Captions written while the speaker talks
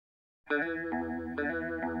Tell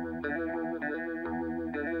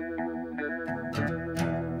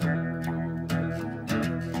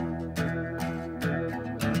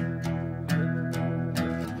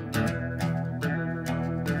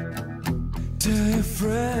your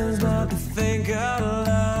friends not to think out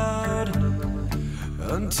loud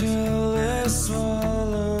until they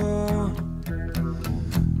swallow.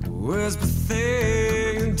 Whisper things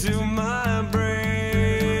into my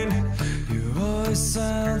brain. Your voice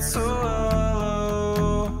sounds so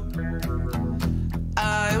hollow.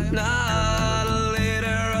 I am not a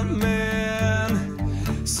leader of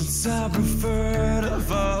men, since I prefer to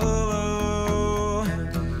follow.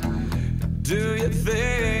 Do you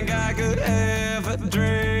think I could ever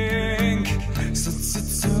dream